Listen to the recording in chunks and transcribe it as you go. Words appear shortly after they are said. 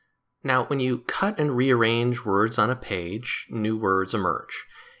Now, when you cut and rearrange words on a page, new words emerge,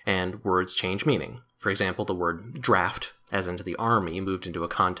 and words change meaning. For example, the word draft, as into the army, moved into a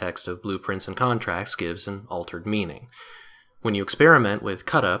context of blueprints and contracts, gives an altered meaning. When you experiment with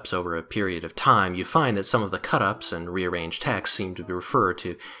cut-ups over a period of time, you find that some of the cut-ups and rearranged text seem to refer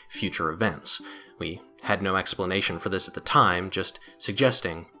to future events. We had no explanation for this at the time, just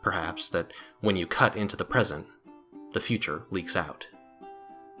suggesting, perhaps, that when you cut into the present, the future leaks out.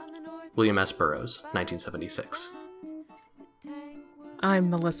 William S. Burroughs, 1976. I'm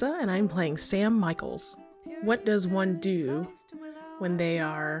Melissa, and I'm playing Sam Michaels. What does one do when they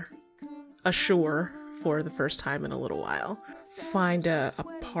are ashore for the first time in a little while? Find a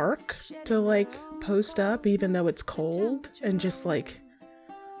park to, post up, even though it's cold, and just,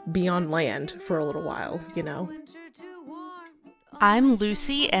 be on land for a little while, you know? I'm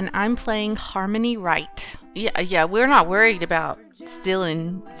Lucy, and I'm playing Harmony Wright. Yeah, we're not worried about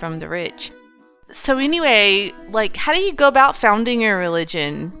stealing from the rich. So anyway, how do you go about founding a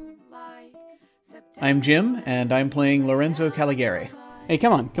religion? I'm Jim, and I'm playing Lorenzo Caligari. Hey,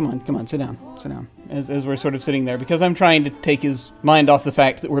 come on, sit down. As we're sort of sitting there, because I'm trying to take his mind off the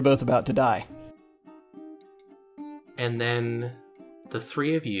fact that we're both about to die. And then the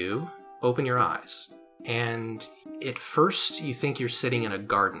three of you open your eyes, and at first you think you're sitting in a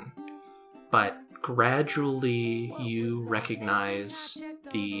garden, but gradually you recognize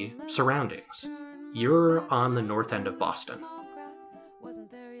the surroundings. You're on the north end of Boston.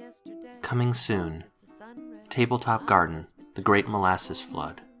 Coming soon, Tabletop Garden, The Great Molasses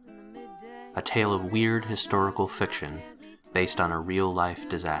Flood. A tale of weird historical fiction based on a real-life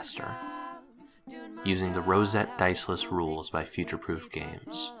disaster, using the Rosette Diceless rules by Futureproof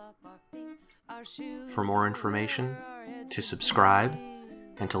Games. For more information, to subscribe,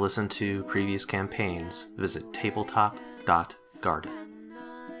 and to listen to previous campaigns, visit tabletop.garden.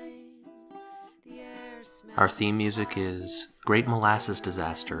 Our theme music is Great Molasses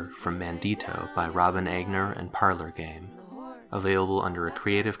Disaster from Mandito by Robin Agner and Parlor Game, available under a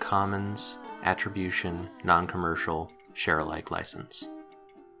Creative Commons Attribution Non-Commercial Share-alike license.